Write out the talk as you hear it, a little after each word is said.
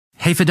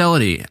Hey,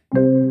 Fidelity,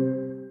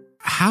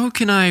 how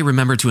can I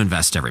remember to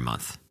invest every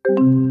month?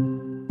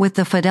 With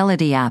the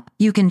Fidelity app,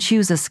 you can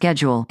choose a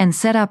schedule and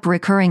set up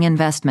recurring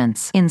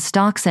investments in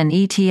stocks and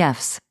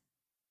ETFs.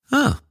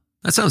 Oh,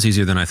 that sounds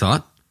easier than I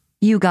thought.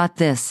 You got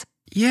this.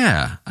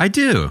 Yeah, I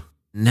do.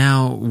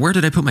 Now, where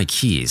did I put my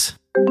keys?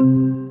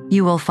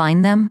 You will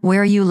find them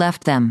where you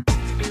left them.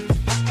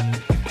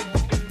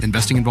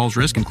 Investing involves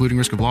risk, including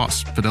risk of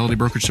loss. Fidelity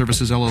Brokerage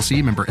Services,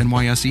 LLC, member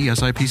NYSE,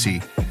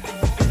 SIPC.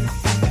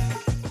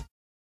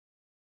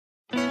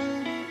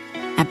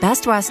 At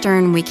Best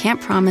Western, we can't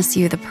promise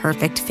you the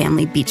perfect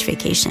family beach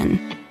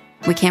vacation.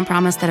 We can't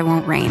promise that it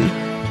won't rain,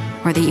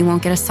 or that you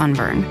won't get a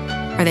sunburn,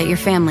 or that your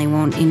family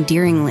won't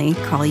endearingly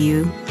call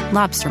you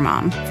Lobster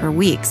Mom for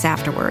weeks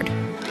afterward.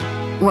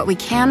 What we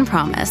can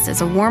promise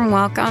is a warm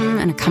welcome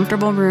and a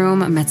comfortable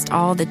room amidst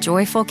all the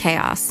joyful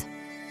chaos.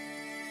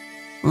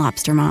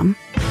 Lobster Mom.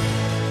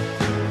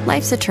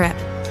 Life's a trip.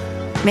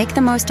 Make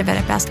the most of it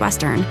at Best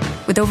Western,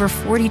 with over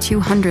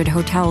 4,200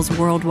 hotels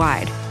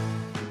worldwide.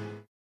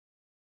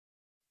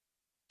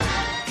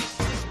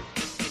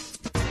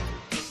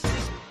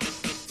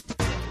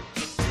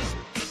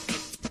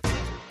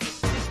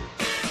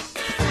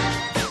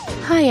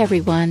 Hi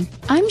everyone,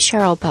 I'm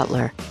Cheryl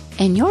Butler,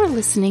 and you're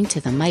listening to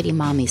the Mighty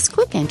Mommy's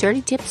Quick and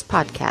Dirty Tips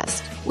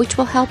podcast, which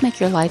will help make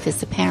your life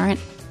as a parent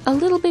a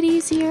little bit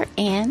easier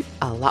and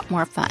a lot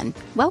more fun.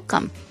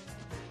 Welcome.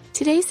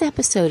 Today's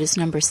episode is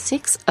number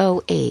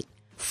 608,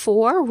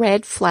 4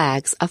 Red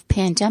Flags of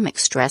Pandemic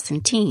Stress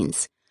in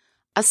Teens,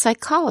 a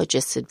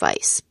psychologist's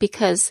advice,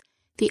 because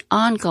the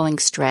ongoing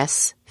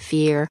stress,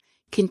 fear,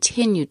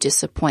 continued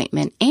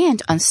disappointment,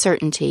 and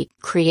uncertainty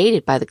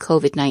created by the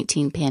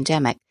COVID-19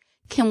 pandemic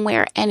can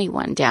wear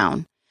anyone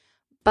down,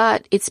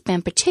 but it's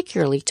been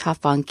particularly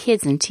tough on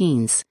kids and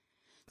teens.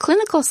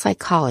 Clinical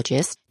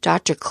psychologist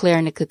Dr.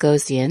 Claire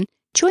Nicogosian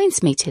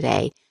joins me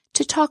today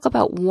to talk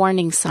about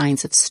warning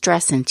signs of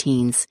stress in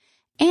teens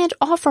and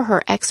offer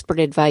her expert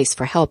advice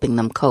for helping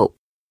them cope.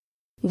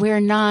 We're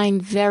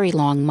 9 very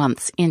long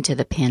months into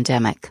the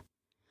pandemic.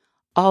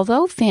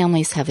 Although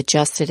families have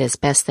adjusted as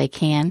best they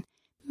can,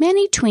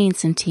 many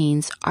tweens and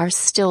teens are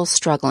still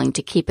struggling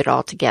to keep it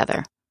all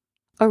together.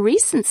 A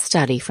recent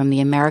study from the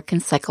American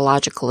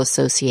Psychological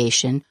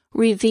Association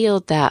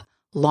revealed that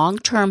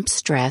long-term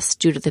stress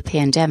due to the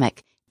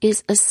pandemic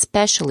is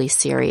especially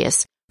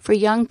serious for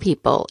young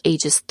people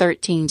ages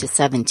 13 to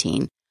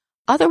 17,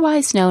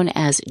 otherwise known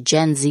as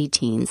Gen Z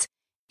teens,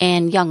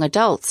 and young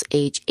adults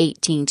age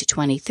 18 to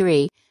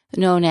 23,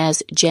 known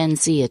as Gen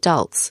Z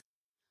adults.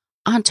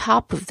 On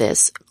top of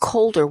this,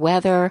 colder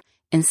weather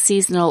and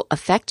seasonal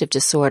affective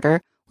disorder,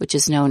 which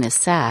is known as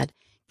SAD,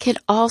 can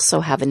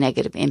also have a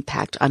negative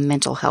impact on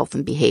mental health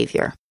and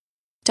behavior.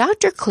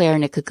 Dr. Claire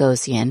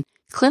Nicogosian,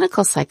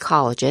 clinical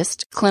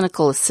psychologist,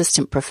 clinical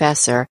assistant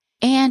professor,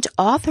 and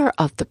author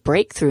of the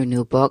breakthrough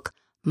new book,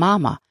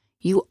 Mama,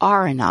 You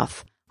Are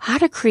Enough, How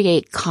to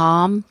Create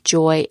Calm,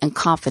 Joy, and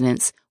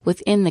Confidence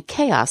Within the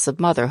Chaos of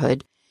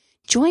Motherhood,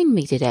 joined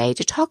me today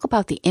to talk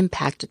about the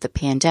impact of the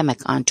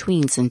pandemic on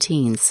tweens and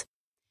teens.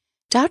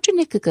 Dr.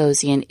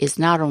 Nicogosian is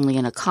not only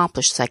an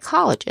accomplished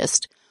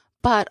psychologist,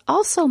 but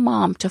also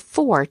mom to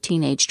 4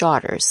 teenage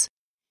daughters.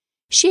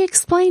 She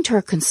explained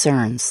her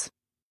concerns.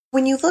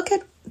 When you look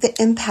at the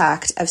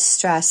impact of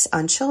stress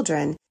on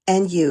children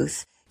and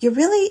youth, you're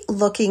really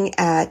looking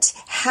at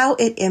how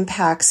it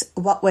impacts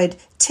what would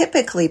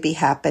typically be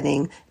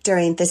happening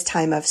during this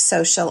time of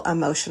social,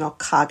 emotional,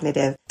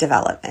 cognitive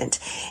development.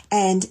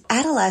 And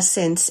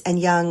adolescents and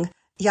young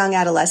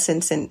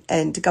adolescents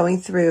and going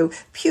through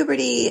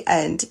puberty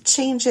and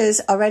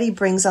changes already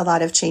brings a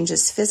lot of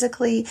changes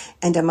physically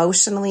and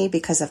emotionally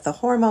because of the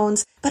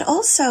hormones, but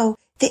also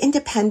the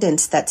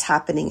independence that's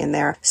happening in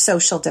their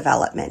social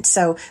development.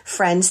 So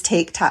friends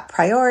take top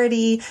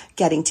priority,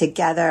 getting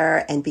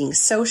together and being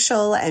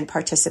social and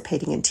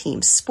participating in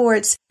team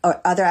sports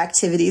or other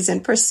activities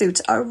and pursuits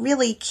are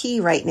really key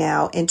right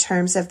now in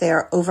terms of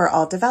their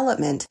overall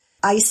development.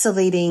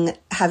 Isolating,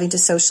 having to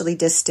socially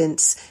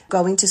distance,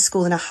 going to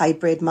school in a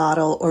hybrid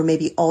model, or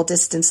maybe all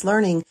distance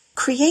learning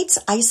creates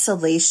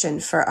isolation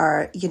for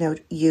our,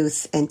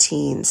 youth and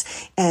teens.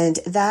 And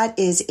that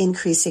is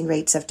increasing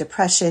rates of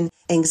depression,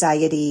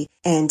 anxiety,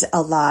 and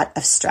a lot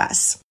of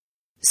stress.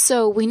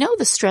 So we know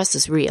the stress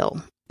is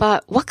real,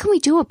 but what can we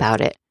do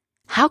about it?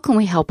 How can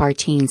we help our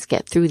teens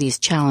get through these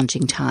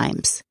challenging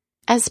times?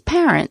 As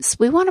parents,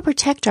 we want to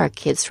protect our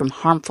kids from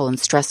harmful and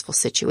stressful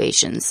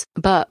situations,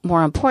 but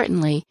more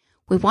importantly,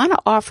 we want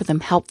to offer them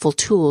helpful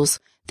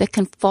tools that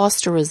can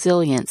foster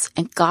resilience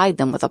and guide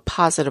them with a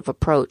positive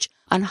approach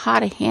on how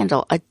to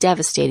handle a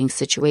devastating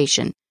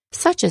situation,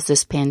 such as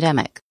this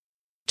pandemic.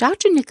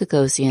 Dr.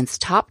 Nicogosian's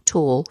top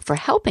tool for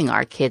helping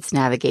our kids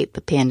navigate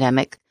the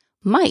pandemic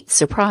might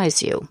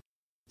surprise you.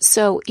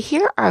 So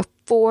here are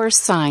 4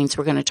 signs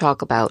we're going to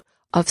talk about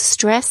of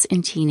stress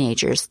in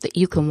teenagers that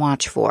you can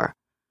watch for.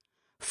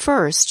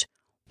 First,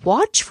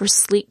 watch for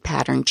sleep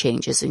pattern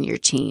changes in your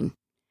teen.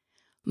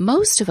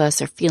 Most of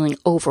us are feeling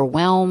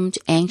overwhelmed,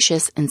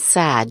 anxious, and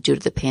sad due to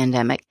the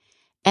pandemic,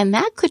 and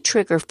that could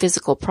trigger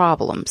physical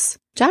problems.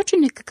 Dr.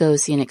 Nick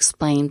Gagosian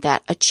explained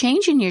that a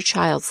change in your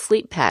child's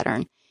sleep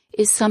pattern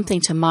is something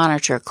to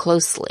monitor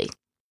closely.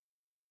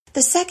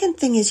 The second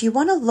thing is you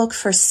want to look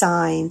for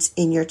signs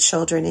in your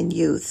children and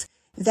youth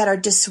that are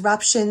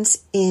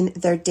disruptions in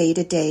their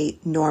day-to-day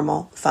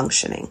normal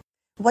functioning.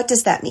 What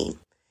does that mean?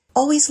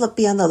 Always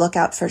be on the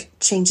lookout for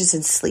changes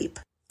in sleep.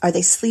 Are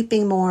they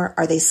sleeping more?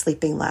 Are they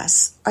sleeping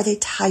less? Are they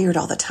tired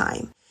all the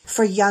time?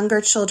 For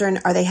younger children,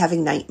 are they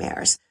having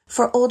nightmares?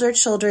 For older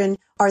children,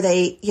 are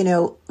they,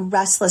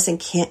 restless and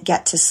can't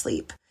get to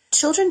sleep?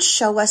 Children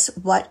show us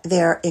what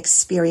they're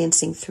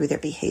experiencing through their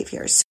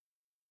behaviors.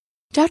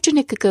 Dr.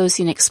 Nick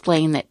Gagosian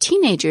explained that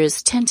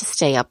teenagers tend to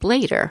stay up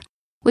later,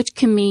 which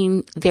can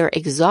mean their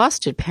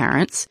exhausted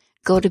parents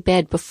go to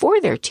bed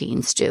before their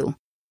teens do.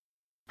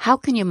 How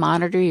can you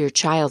monitor your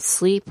child's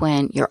sleep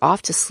when you're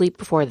off to sleep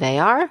before they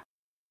are?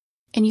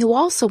 And you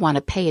also want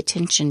to pay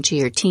attention to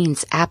your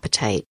teen's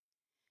appetite.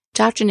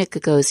 Dr. Nick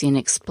Gagosian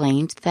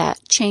explained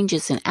that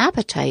changes in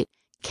appetite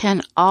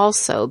can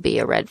also be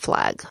a red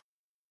flag.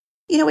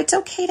 It's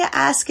okay to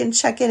ask and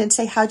check in and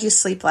say, how'd you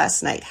sleep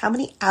last night? How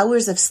many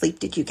hours of sleep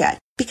did you get?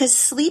 Because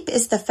sleep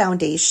is the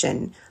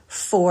foundation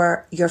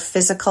for your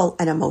physical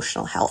and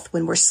emotional health.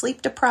 When we're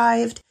sleep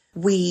deprived,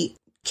 we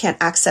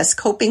can't access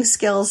coping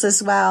skills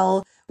as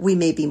well. We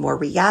may be more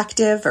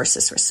reactive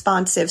versus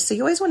responsive. So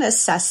you always want to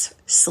assess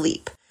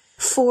sleep.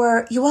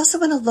 You also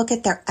want to look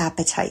at their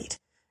appetite.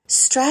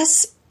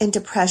 Stress and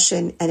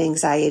depression and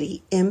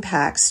anxiety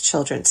impacts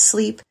children's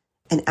sleep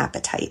and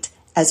appetite,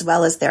 as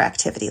well as their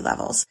activity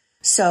levels.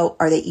 So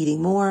are they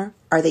eating more?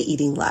 Are they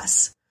eating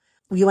less?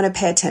 You want to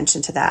pay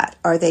attention to that.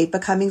 Are they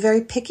becoming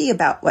very picky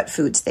about what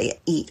foods they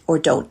eat or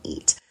don't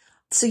eat?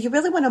 So you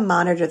really want to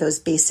monitor those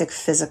basic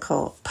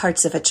physical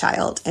parts of a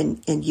child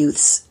and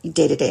youth's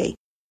day-to-day.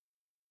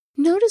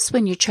 Notice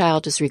when your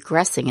child is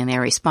regressing in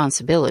their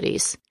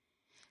responsibilities.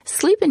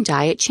 Sleep and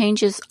diet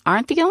changes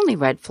aren't the only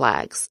red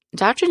flags.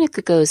 Dr. Nick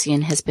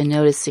Gagosian has been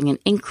noticing an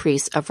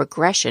increase of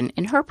regression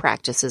in her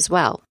practice as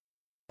well.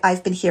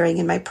 I've been hearing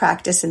in my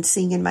practice and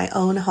seeing in my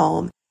own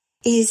home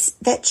is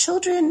that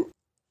children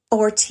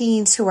or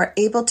teens who are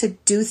able to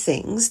do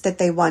things that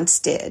they once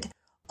did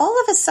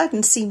all of a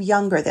sudden seem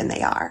younger than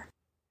they are.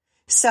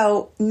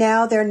 So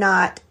now they're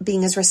not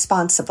being as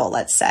responsible,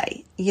 let's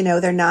say.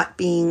 They're not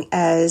being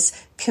as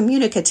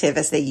communicative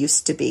as they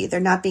used to be. They're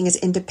not being as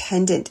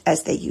independent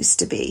as they used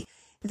to be.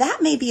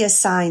 That may be a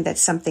sign that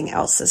something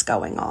else is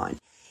going on.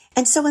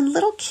 And so in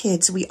little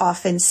kids, we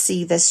often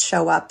see this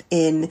show up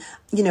in,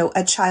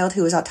 a child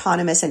who is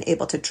autonomous and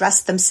able to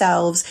dress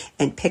themselves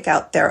and pick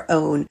out their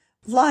own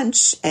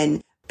lunch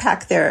and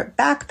pack their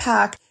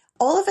backpack.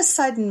 All of a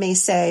sudden may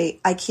say,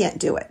 I can't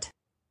do it.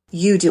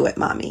 You do it,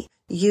 mommy.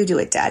 You do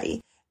it,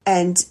 daddy.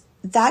 And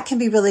that can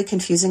be really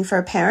confusing for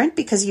a parent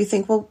because you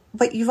think, well,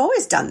 but you've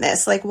always done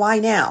this. Like, why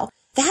now?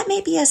 That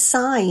may be a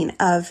sign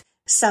of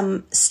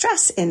some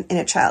stress in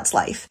a child's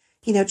life.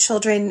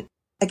 Children,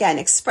 again,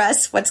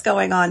 express what's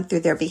going on through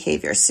their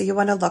behavior. So you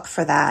want to look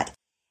for that,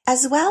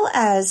 as well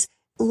as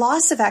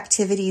loss of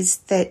activities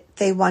that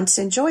they once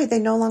enjoyed, they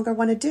no longer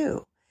want to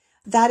do.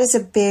 That is a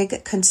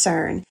big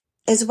concern,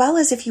 as well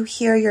as if you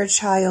hear your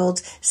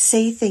child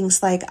say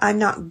things like, I'm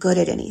not good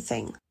at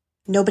anything.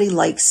 Nobody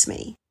likes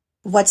me.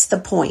 What's the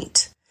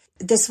point?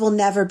 This will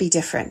never be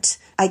different.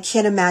 I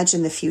can't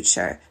imagine the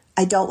future.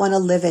 I don't want to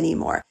live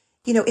anymore.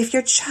 If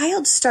your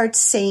child starts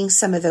saying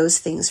some of those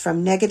things,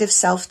 from negative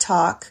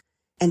self-talk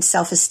and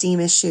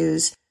self-esteem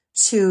issues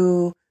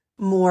to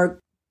more,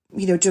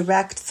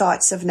 direct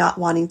thoughts of not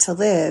wanting to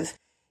live,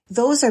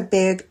 those are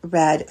big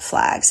red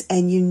flags.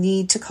 And you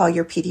need to call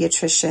your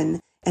pediatrician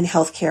and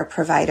healthcare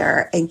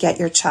provider and get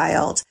your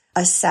child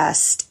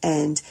assessed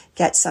and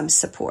get some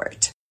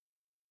support.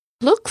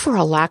 Look for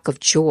a lack of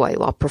joy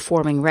while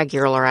performing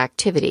regular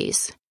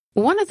activities.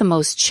 One of the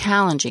most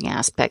challenging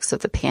aspects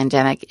of the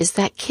pandemic is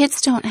that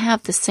kids don't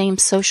have the same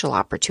social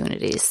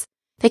opportunities.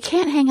 They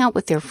can't hang out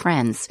with their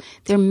friends.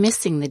 They're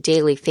missing the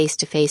daily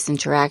face-to-face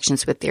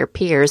interactions with their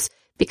peers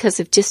because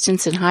of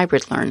distance and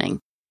hybrid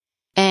learning.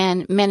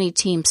 And many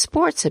team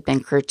sports have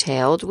been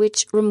curtailed,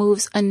 which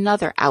removes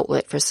another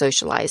outlet for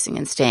socializing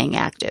and staying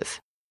active.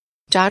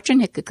 Dr.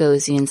 Nick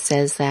Gagosian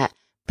says that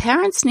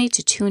parents need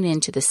to tune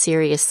into the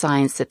serious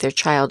signs that their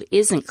child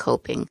isn't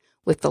coping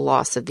with the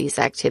loss of these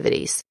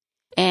activities.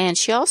 And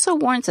she also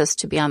warns us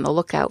to be on the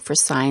lookout for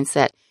signs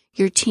that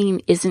your teen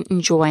isn't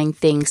enjoying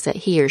things that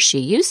he or she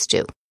used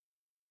to.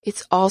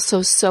 It's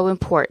also so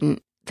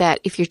important that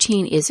if your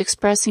teen is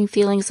expressing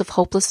feelings of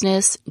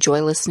hopelessness,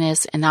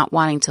 joylessness, and not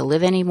wanting to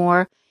live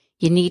anymore,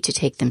 you need to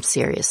take them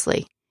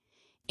seriously.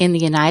 In the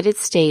United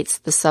States,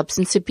 the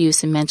Substance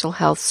Abuse and Mental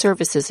Health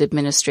Services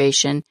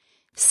Administration,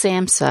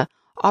 SAMHSA,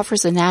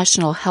 offers a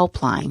national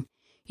helpline.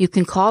 You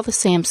can call the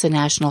SAMHSA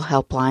National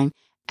Helpline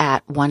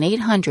at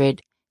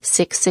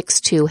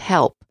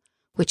 1-800-662-HELP,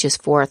 which is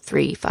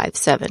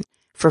 4357,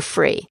 for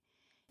free.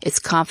 It's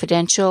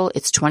confidential,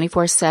 it's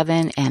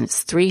 24/7, and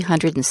it's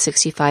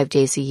 365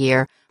 days a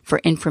year for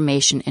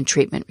information and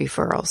treatment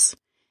referrals.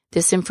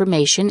 This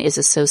information is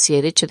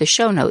associated to the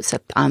show notes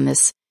on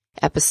this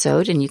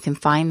episode, and you can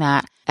find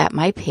that at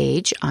my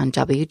page on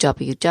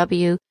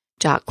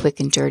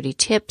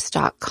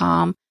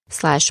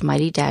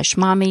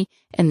www.quickanddirtytips.com/mighty-mommy,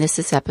 and this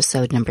is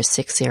episode number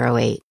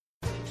 608.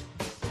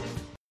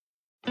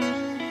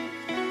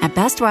 At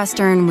Best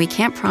Western, we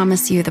can't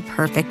promise you the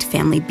perfect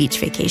family beach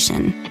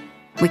vacation.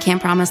 We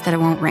can't promise that it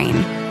won't rain,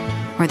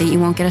 or that you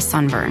won't get a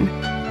sunburn,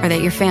 or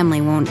that your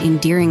family won't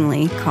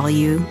endearingly call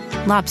you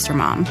Lobster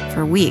Mom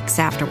for weeks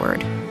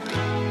afterward.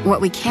 What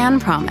we can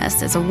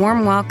promise is a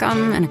warm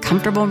welcome and a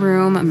comfortable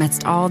room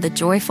amidst all the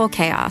joyful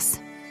chaos.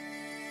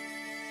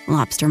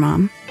 Lobster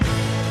Mom.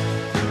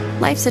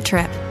 Life's a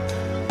trip.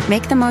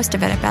 Make the most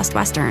of it at Best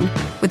Western,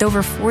 with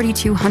over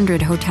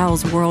 4,200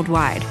 hotels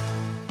worldwide.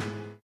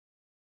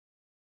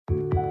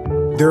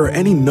 There are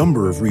any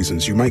number of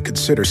reasons you might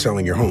consider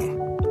selling your home.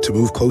 To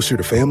move closer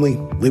to family,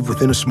 live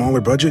within a smaller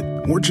budget,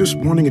 or just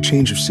wanting a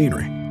change of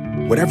scenery.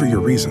 Whatever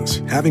your reasons,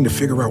 having to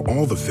figure out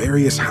all the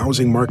various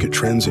housing market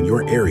trends in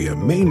your area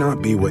may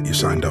not be what you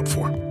signed up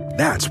for.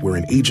 That's where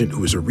an agent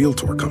who is a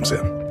realtor comes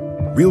in.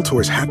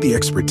 Realtors have the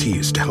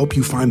expertise to help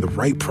you find the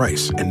right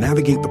price and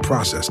navigate the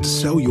process to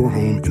sell your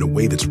home in a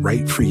way that's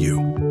right for you.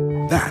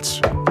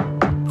 That's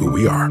who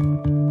we are.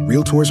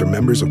 Realtors are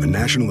members of the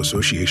National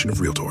Association of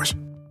Realtors.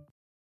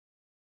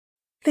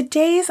 The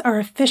days are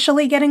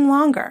officially getting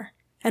longer,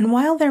 and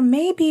while there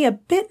may be a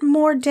bit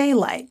more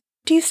daylight,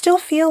 do you still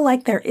feel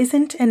like there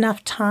isn't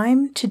enough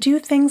time to do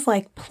things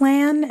like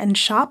plan and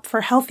shop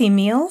for healthy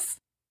meals?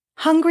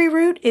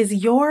 Hungryroot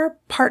is your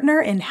partner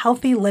in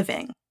healthy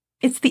living.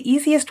 It's the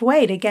easiest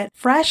way to get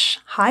fresh,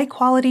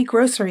 high-quality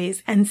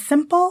groceries and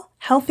simple,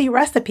 healthy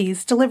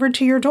recipes delivered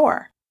to your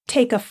door.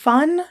 Take a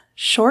fun,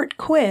 short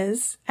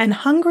quiz, and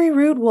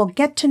Hungryroot will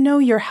get to know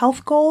your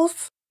health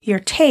goals, your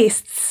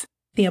tastes,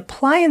 the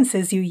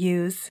appliances you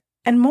use,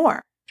 and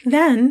more.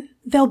 Then,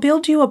 they'll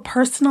build you a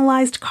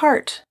personalized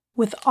cart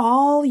with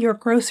all your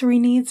grocery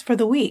needs for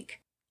the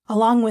week,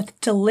 along with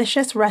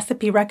delicious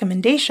recipe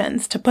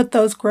recommendations to put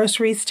those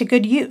groceries to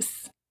good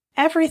use.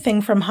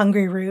 Everything from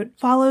Hungryroot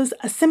follows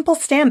a simple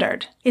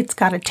standard. It's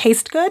got to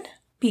taste good,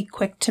 be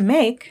quick to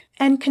make,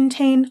 and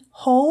contain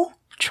whole,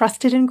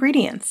 trusted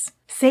ingredients.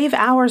 Save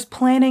hours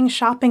planning,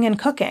 shopping, and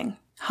cooking.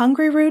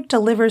 Hungryroot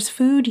delivers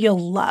food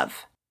you'll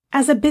love.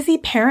 As a busy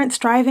parent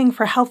striving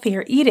for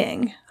healthier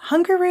eating,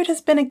 Hungryroot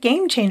has been a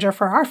game changer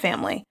for our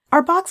family.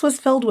 Our box was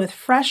filled with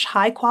fresh,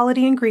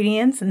 high-quality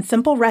ingredients and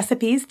simple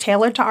recipes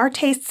tailored to our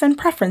tastes and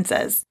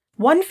preferences.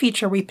 One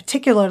feature we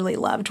particularly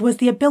loved was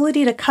the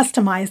ability to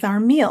customize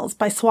our meals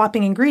by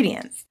swapping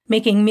ingredients,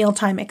 making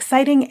mealtime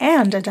exciting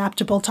and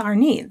adaptable to our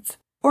needs.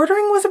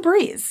 Ordering was a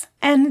breeze,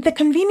 and the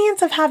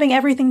convenience of having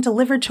everything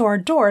delivered to our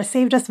door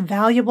saved us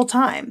valuable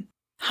time.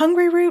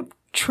 Hungryroot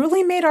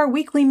truly made our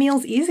weekly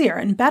meals easier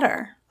and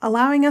better,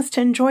 allowing us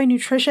to enjoy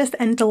nutritious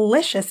and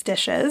delicious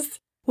dishes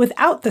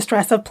without the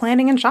stress of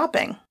planning and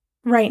shopping.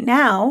 Right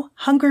now,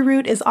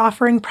 Hungryroot is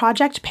offering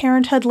Project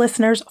Parenthood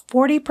listeners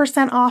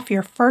 40% off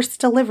your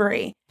first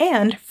delivery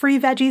and free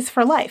veggies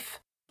for life.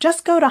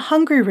 Just go to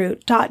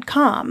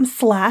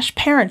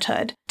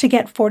hungryroot.com/parenthood to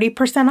get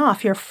 40%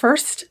 off your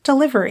first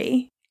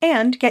delivery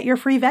and get your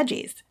free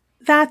veggies.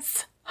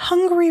 That's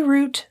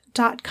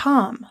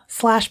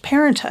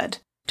hungryroot.com/parenthood.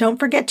 Don't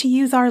forget to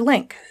use our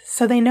link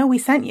so they know we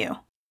sent you.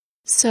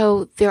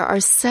 So there are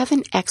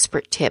 7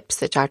 expert tips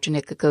that Dr.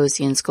 Nick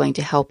Gagosian is going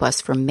to help us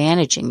for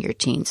managing your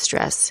teen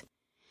stress.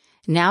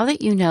 Now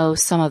that you know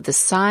some of the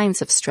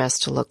signs of stress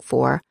to look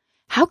for,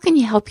 how can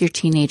you help your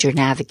teenager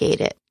navigate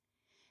it?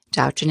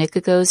 Dr. Nick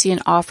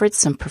Gagosian offered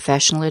some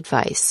professional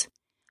advice.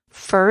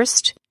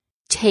 First,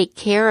 take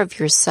care of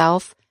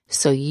yourself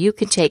so you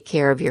can take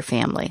care of your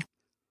family.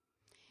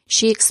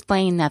 She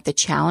explained that the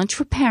challenge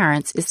for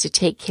parents is to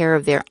take care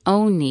of their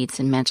own needs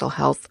and mental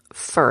health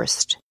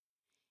first.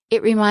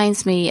 It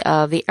reminds me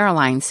of the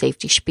airline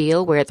safety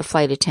spiel where the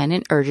flight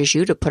attendant urges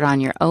you to put on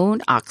your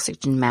own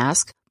oxygen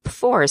mask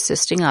before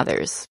assisting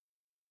others.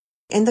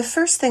 And the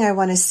first thing I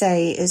want to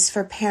say is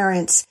for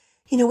parents,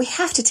 we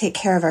have to take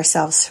care of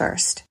ourselves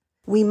first.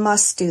 We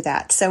must do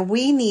that. So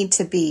we need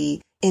to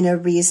be in a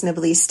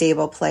reasonably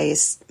stable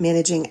place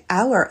managing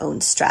our own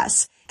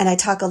stress. And I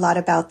talk a lot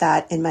about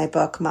that in my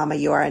book, Mama,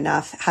 You Are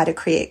Enough, How to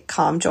Create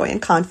Calm, Joy,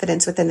 and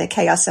Confidence Within the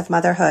Chaos of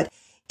Motherhood.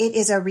 It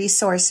is a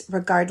resource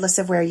regardless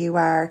of where you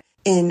are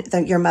in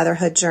your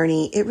motherhood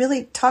journey. It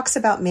really talks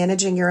about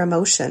managing your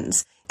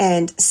emotions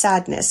and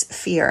sadness,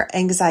 fear,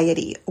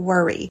 anxiety,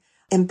 worry,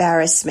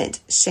 embarrassment,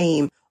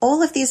 shame.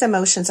 All of these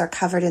emotions are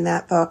covered in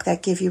that book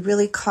that give you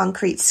really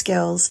concrete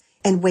skills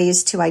and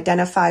ways to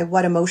identify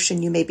what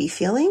emotion you may be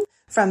feeling,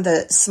 from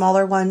the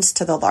smaller ones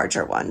to the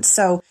larger ones.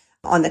 So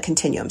on the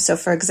continuum. So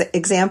for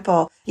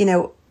example,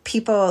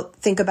 people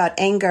think about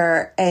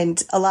anger,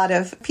 and a lot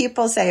of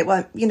people say,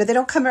 well, they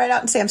don't come right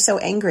out and say, I'm so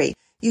angry.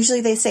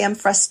 Usually they say, I'm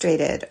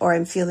frustrated, or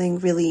I'm feeling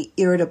really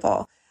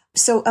irritable.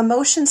 So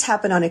emotions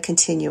happen on a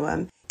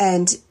continuum.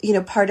 And,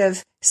 part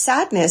of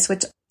sadness,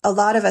 which a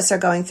lot of us are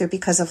going through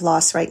because of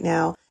loss right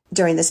now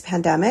during this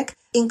pandemic,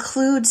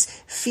 includes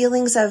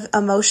feelings of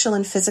emotional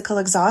and physical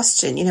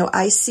exhaustion.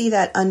 I see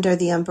that under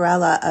the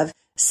umbrella of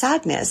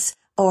sadness.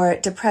 or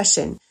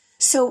depression.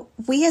 So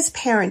we as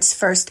parents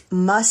first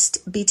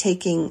must be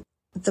taking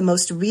the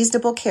most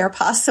reasonable care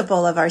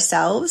possible of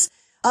ourselves.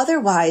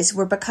 Otherwise,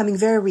 we're becoming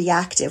very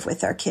reactive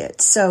with our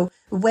kids. So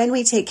when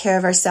we take care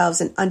of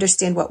ourselves and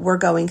understand what we're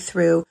going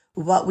through,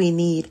 what we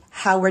need,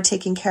 how we're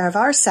taking care of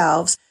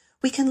ourselves,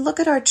 we can look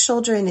at our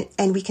children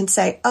and we can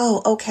say,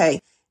 oh, okay,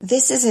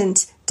 this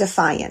isn't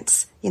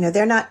defiance.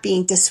 They're not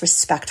being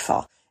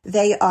disrespectful.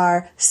 They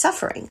are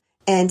suffering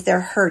and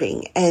they're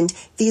hurting. And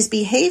these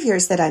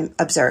behaviors that I'm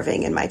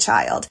observing in my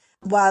child,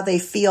 while they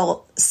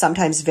feel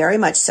sometimes very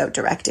much so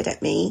directed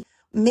at me,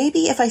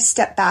 maybe if I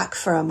step back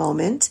for a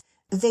moment,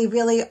 they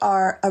really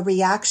are a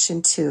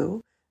reaction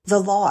to the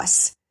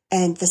loss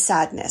and the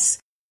sadness.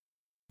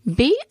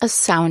 Be a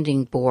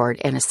sounding board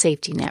and a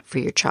safety net for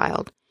your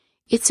child.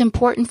 It's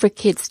important for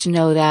kids to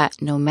know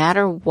that no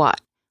matter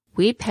what,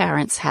 we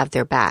parents have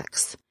their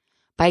backs.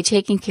 By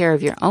taking care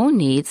of your own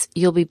needs,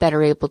 you'll be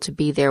better able to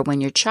be there when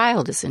your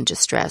child is in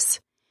distress.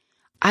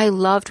 I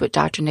loved what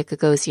Dr. Nick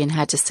Gagosian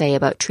had to say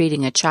about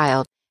treating a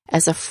child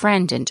as a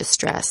friend in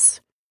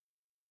distress.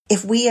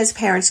 If we as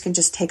parents can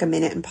just take a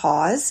minute and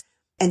pause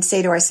and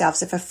say to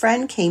ourselves, if a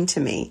friend came to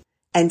me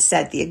and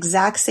said the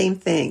exact same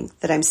thing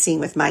that I'm seeing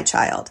with my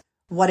child,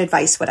 what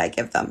advice would I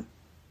give them?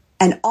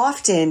 And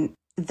often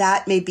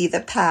that may be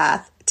the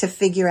path to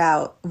figure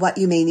out what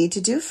you may need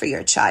to do for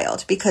your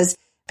child, because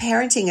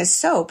parenting is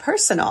so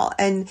personal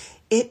and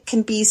it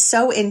can be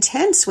so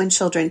intense when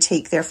children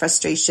take their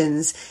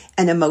frustrations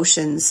and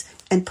emotions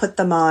and put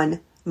them on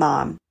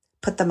mom,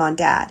 put them on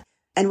dad.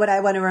 And what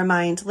I want to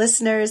remind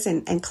listeners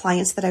and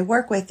clients that I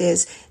work with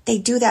is they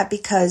do that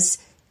because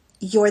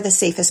you're the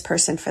safest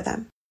person for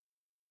them.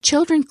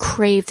 Children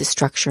crave the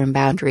structure and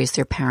boundaries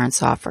their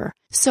parents offer.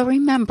 So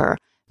remember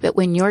that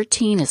when your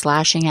teen is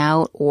lashing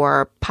out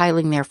or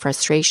piling their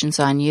frustrations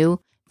on you,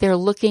 they're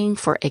looking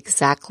for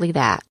exactly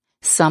that.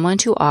 Someone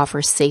to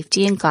offer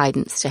safety and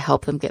guidance to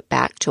help them get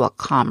back to a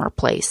calmer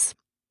place.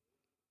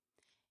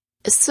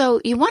 So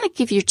you want to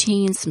give your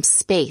teen some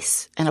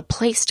space and a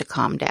place to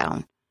calm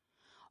down.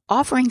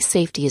 Offering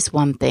safety is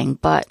one thing,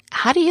 but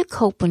how do you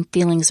cope when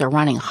feelings are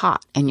running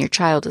hot and your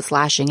child is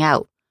lashing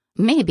out,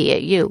 maybe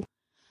at you?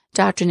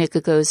 Dr. Nick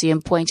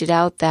Gagosian pointed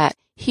out that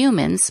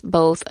humans,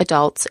 both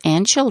adults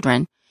and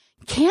children,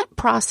 can't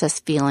process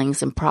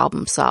feelings and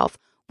problem solve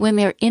when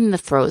they're in the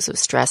throes of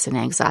stress and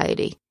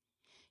anxiety.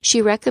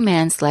 She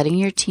recommends letting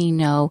your teen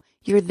know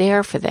you're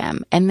there for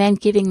them and then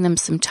giving them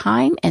some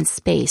time and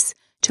space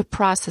to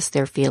process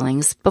their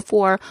feelings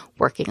before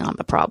working on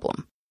the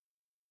problem.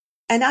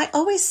 And I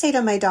always say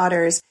to my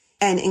daughters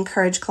and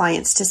encourage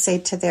clients to say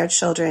to their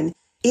children,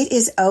 it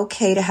is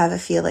okay to have a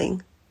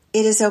feeling.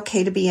 It is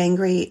okay to be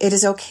angry. It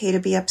is okay to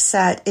be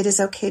upset. It is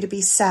okay to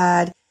be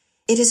sad.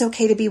 It is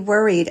okay to be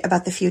worried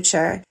about the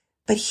future.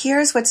 But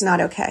here's what's not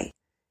okay.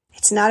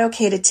 It's not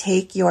okay to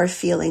take your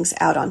feelings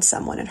out on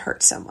someone and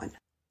hurt someone.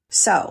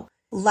 So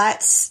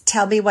let's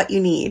tell me what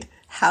you need.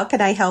 How can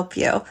I help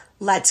you?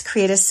 Let's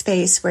create a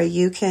space where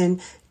you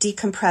can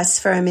decompress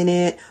for a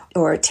minute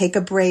or take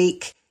a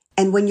break.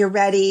 And when you're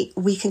ready,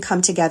 we can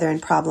come together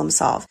and problem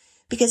solve.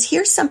 Because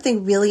here's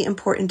something really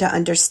important to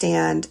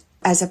understand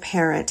as a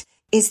parent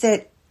is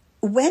that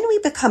when we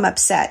become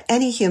upset,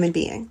 any human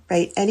being,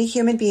 right? Any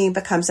human being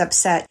becomes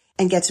upset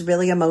and gets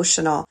really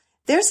emotional.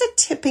 There's a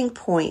tipping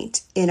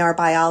point in our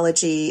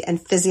biology and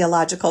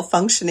physiological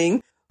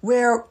functioning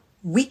where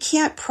we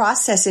can't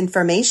process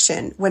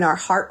information when our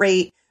heart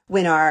rate,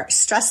 when our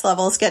stress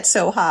levels get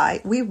so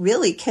high. We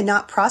really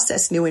cannot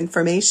process new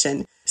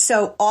information.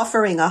 So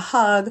offering a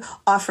hug,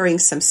 offering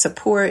some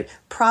support,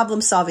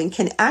 problem solving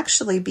can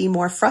actually be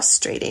more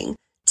frustrating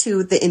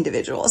to the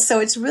individual. So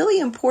it's really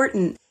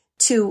important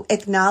to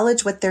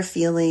acknowledge what they're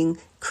feeling,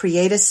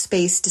 create a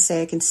space to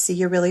say, I can see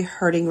you're really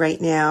hurting right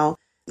now.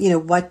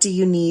 What do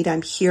you need?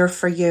 I'm here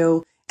for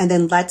you. And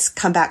then let's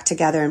come back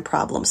together and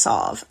problem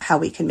solve how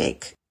we can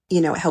make,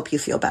 help you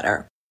feel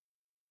better.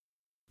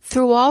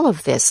 Through all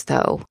of this,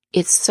 though,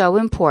 it's so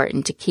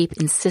important to keep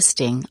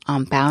insisting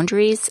on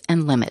boundaries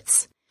and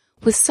limits.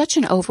 With such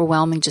an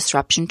overwhelming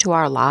disruption to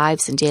our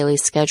lives and daily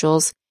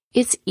schedules,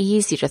 it's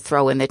easy to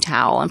throw in the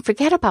towel and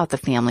forget about the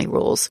family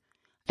rules.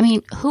 I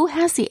mean, who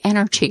has the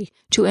energy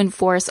to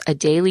enforce a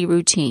daily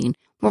routine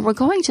when we're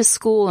going to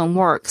school and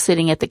work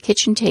sitting at the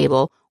kitchen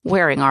table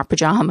wearing our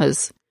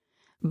pajamas?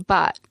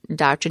 But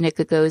Dr. Nick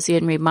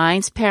Gagosian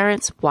reminds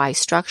parents why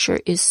structure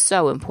is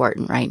so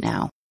important right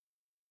now.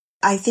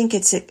 I think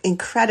it's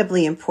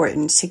incredibly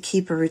important to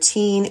keep a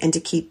routine and to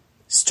keep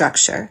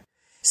structure.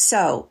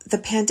 So the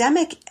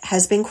pandemic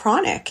has been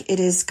chronic. It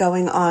is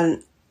going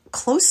on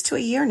close to a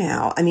year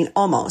now. I mean,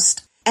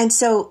 almost. And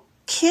so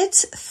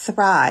kids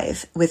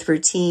thrive with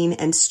routine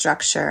and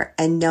structure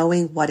and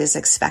knowing what is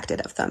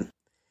expected of them.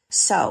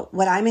 So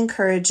what I'm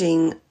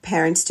encouraging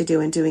parents to do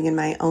and doing in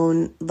my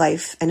own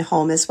life and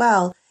home as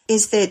well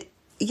is that,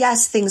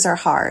 yes, things are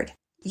hard.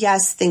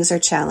 Yes, things are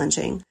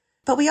challenging.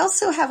 But we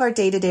also have our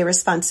day-to-day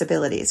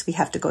responsibilities. We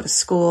have to go to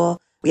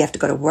school. We have to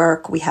go to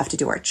work. We have to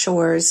do our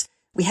chores.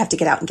 We have to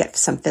get out and get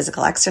some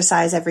physical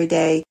exercise every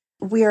day.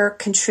 We're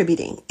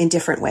contributing in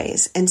different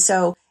ways. And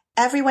so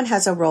everyone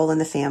has a role in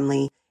the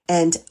family.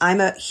 And I'm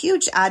a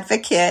huge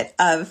advocate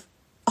of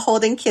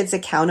holding kids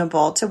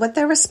accountable to what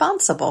they're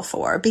responsible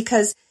for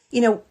because,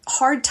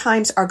 hard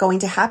times are going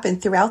to happen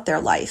throughout their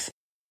life.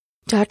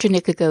 Dr.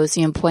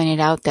 Nicogosian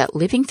pointed out that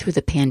living through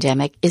the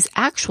pandemic is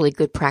actually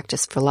good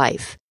practice for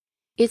life.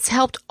 It's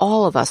helped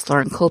all of us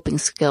learn coping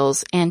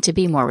skills and to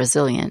be more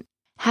resilient.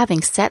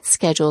 Having set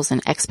schedules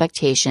and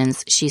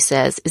expectations, she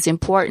says, is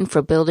important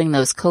for building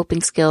those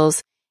coping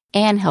skills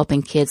and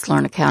helping kids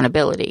learn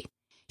accountability.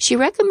 She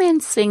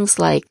recommends things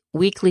like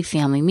weekly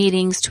family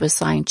meetings to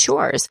assign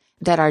chores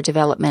that are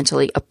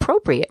developmentally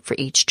appropriate for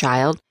each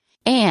child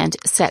and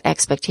set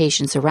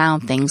expectations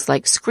around things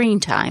like screen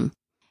time.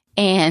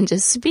 And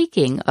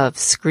speaking of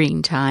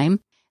screen time,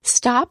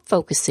 stop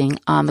focusing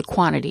on the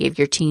quantity of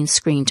your teen's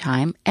screen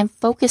time and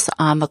focus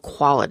on the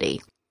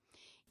quality.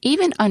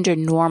 Even under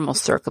normal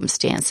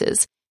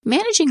circumstances,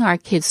 managing our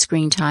kids'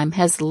 screen time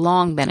has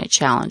long been a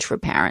challenge for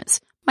parents,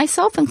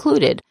 myself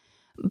included.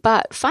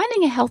 But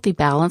finding a healthy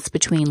balance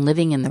between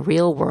living in the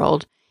real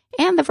world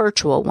and the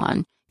virtual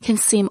one can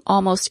seem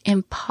almost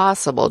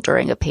impossible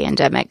during a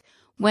pandemic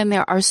when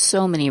there are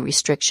so many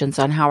restrictions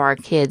on how our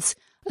kids,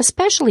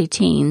 especially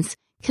teens,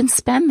 can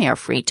spend their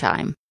free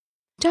time.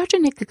 Dr.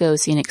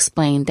 Nicogosian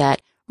explained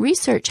that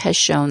research has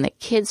shown that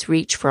kids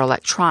reach for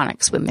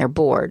electronics when they're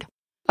bored.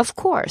 Of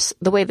course,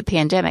 the way the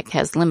pandemic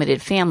has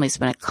limited families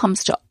when it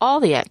comes to all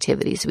the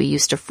activities we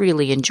used to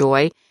freely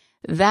enjoy,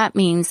 that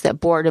means that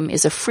boredom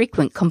is a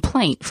frequent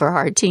complaint for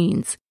our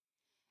teens.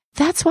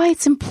 That's why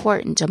it's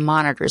important to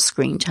monitor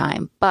screen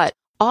time, but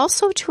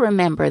also to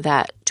remember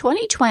that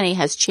 2020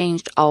 has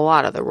changed a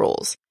lot of the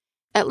rules,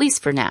 at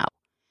least for now.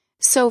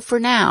 So for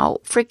now,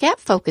 forget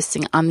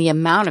focusing on the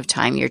amount of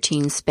time your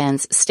teen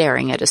spends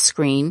staring at a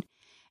screen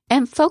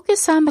and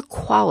focus on the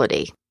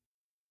quality.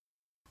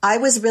 I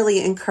was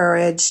really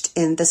encouraged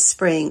in the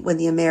spring when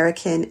the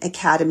American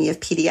Academy of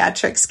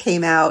Pediatrics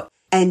came out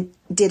and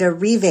did a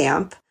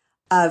revamp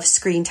of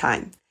screen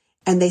time.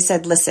 And they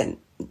said, listen,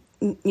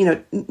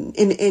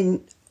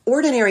 in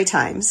ordinary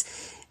times,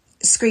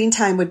 screen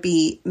time would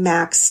be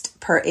maxed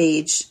per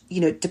age,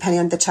 depending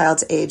on the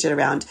child's age at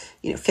around,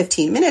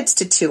 15 minutes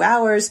to 2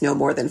 hours, no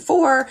more than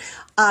 4.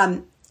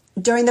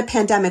 During the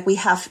pandemic, we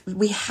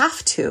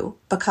have to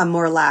become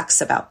more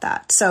lax about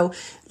that. So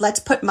let's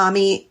put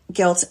mommy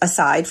guilt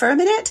aside for a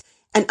minute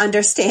and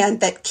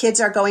understand that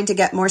kids are going to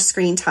get more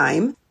screen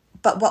time.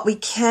 But what we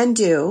can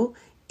do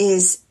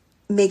is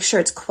make sure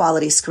it's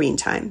quality screen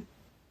time.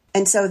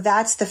 And so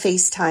that's the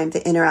FaceTime,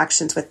 the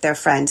interactions with their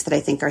friends that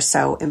I think are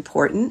so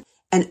important.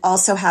 And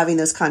also having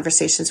those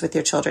conversations with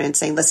your children and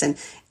saying, listen,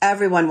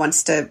 everyone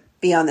wants to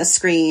be on the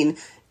screen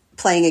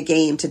playing a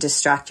game to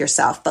distract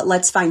yourself, but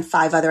let's find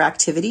 5 other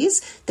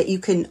activities that you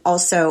can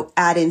also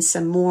add in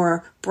some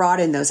more,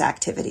 broaden those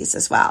activities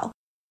as well.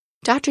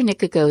 Dr.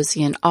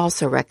 Nicogosian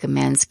also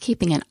recommends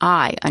keeping an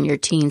eye on your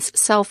teen's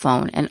cell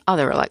phone and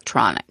other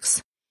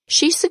electronics.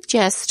 She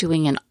suggests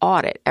doing an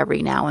audit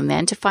every now and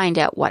then to find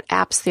out what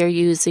apps they're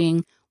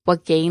using,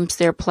 what games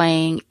they're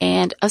playing,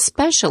 and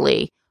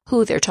especially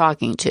who they're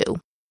talking to.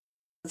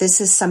 This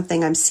is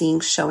something I'm seeing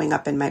showing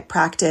up in my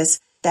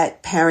practice,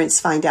 that parents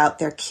find out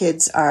their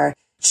kids are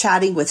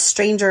chatting with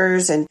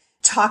strangers and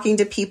talking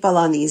to people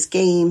on these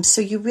games.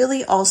 So you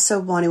really also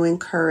want to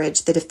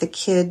encourage that if the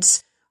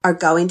kids are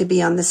going to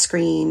be on the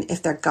screen,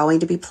 if they're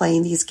going to be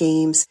playing these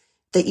games,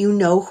 that you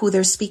know who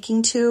they're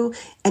speaking to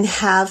and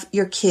have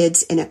your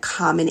kids in a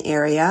common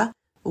area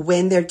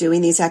when they're doing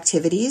these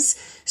activities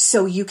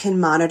so you can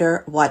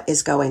monitor what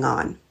is going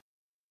on.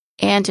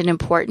 And an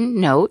important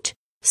note,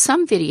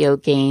 some video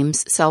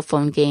games, cell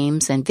phone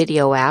games, and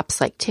video apps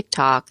like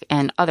TikTok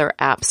and other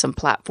apps and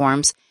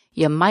platforms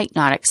you might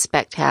not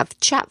expect have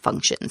chat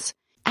functions.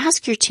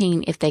 Ask your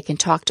teen if they can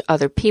talk to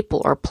other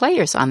people or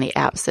players on the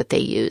apps that they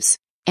use.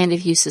 And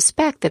if you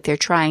suspect that they're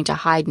trying to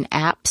hide an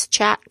app's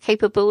chat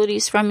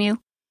capabilities from you,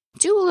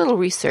 do a little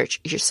research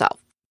yourself.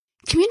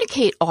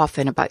 Communicate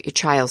often about your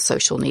child's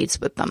social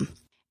needs with them.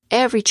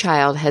 Every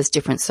child has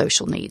different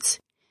social needs.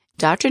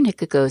 Dr.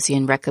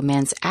 Nicogosian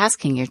recommends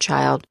asking your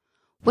child,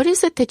 what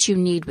is it that you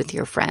need with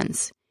your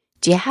friends?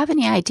 Do you have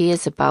any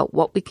ideas about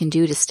what we can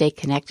do to stay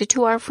connected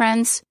to our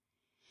friends?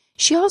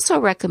 She also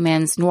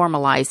recommends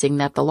normalizing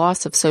that the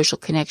loss of social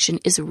connection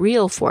is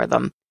real for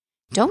them.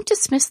 Don't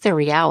dismiss their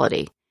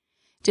reality.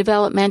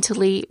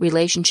 Developmentally,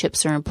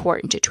 relationships are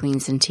important to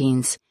tweens and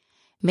teens.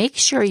 Make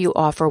sure you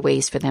offer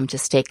ways for them to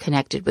stay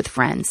connected with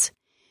friends.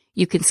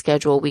 You can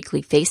schedule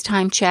weekly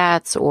FaceTime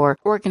chats or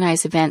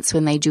organize events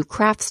when they do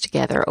crafts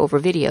together over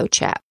video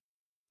chat.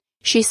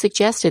 She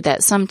suggested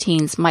that some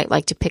teens might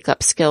like to pick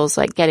up skills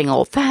like getting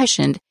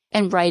old-fashioned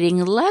and writing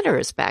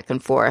letters back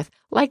and forth,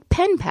 like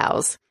pen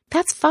pals.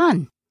 That's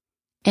fun.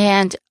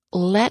 And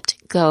let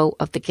go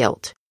of the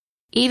guilt.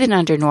 Even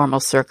under normal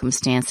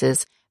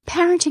circumstances,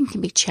 parenting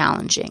can be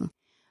challenging.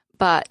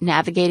 But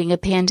navigating a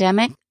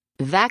pandemic,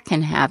 that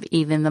can have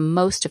even the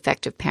most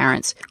effective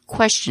parents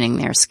questioning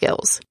their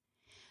skills.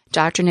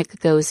 Dr.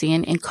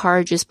 Nicogosian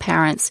encourages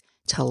parents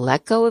to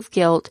let go of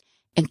guilt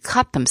and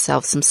cut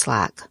themselves some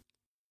slack.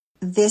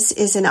 this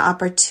is an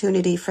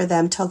opportunity for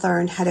them to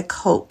learn how to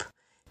cope.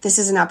 This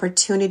is an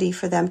opportunity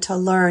for them to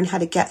learn how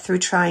to get through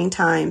trying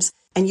times.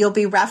 And you'll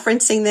be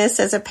referencing this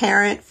as a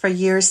parent for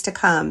years to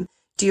come.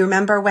 Do you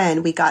remember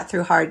when we got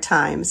through hard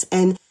times?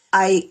 And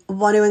I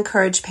want to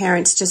encourage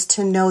parents just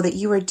to know that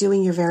you are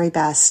doing your very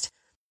best.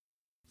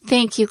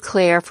 Thank you,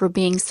 Claire, for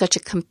being such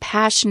a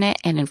compassionate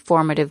and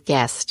informative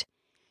guest.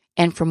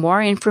 And for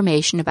more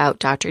information about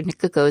Dr.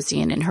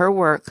 Gagosian and her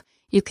work,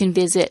 you can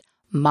visit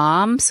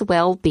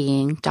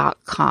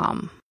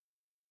momswellbeing.com.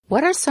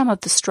 What are some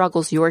of the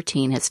struggles your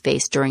teen has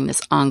faced during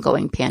this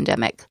ongoing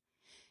pandemic?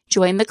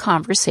 Join the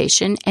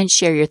conversation and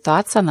share your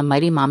thoughts on the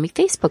Mighty Mommy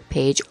Facebook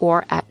page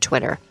or at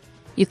Twitter.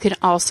 You can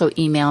also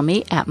email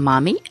me at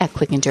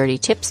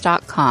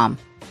mommy@quickanddirtytips.com.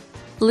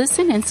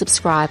 Listen and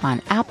subscribe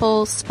on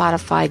Apple,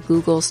 Spotify,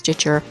 Google,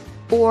 Stitcher,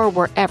 or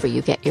wherever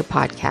you get your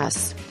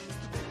podcasts.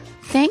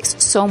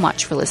 Thanks so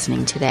much for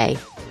listening today.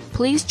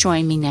 Please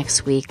join me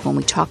next week when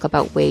we talk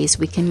about ways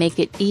we can make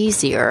it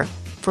easier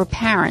for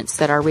parents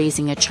that are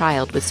raising a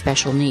child with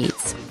special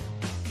needs.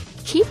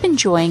 Keep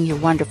enjoying your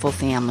wonderful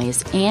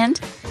families, and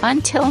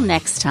until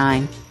next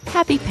time,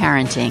 happy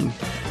parenting.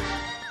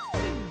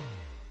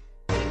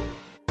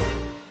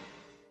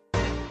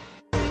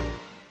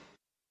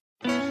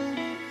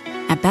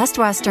 At Best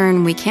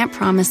Western, we can't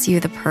promise you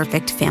the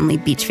perfect family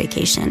beach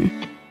vacation.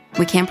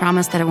 We can't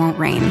promise that it won't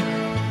rain,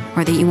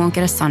 or that you won't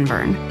get a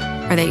sunburn,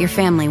 or that your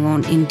family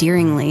won't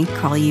endearingly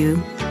call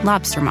you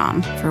Lobster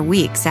Mom for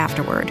weeks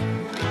afterward.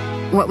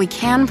 What we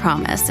can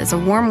promise is a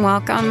warm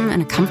welcome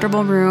and a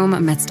comfortable room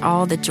amidst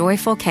all the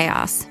joyful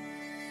chaos.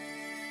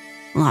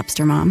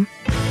 Lobster Mom.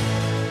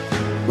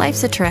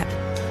 Life's a trip.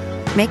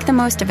 Make the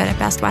most of it at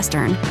Best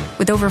Western,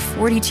 with over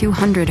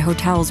 4,200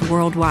 hotels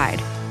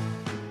worldwide.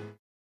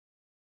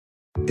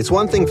 It's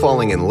one thing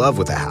falling in love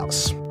with a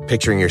house,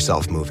 picturing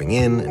yourself moving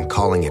in and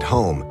calling it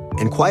home,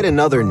 and quite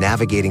another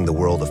navigating the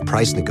world of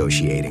price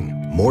negotiating,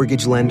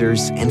 mortgage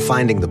lenders, and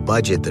finding the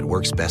budget that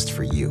works best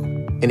for you.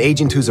 An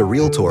agent who's a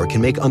Realtor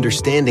can make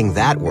understanding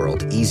that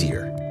world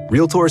easier.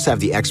 Realtors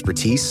have the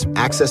expertise,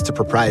 access to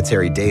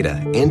proprietary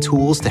data, and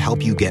tools to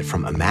help you get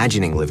from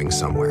imagining living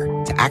somewhere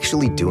to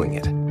actually doing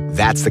it.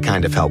 That's the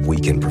kind of help we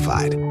can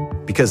provide.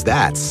 Because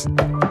that's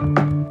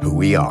who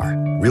we are.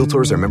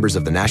 Realtors are members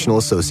of the National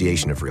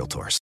Association of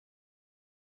Realtors.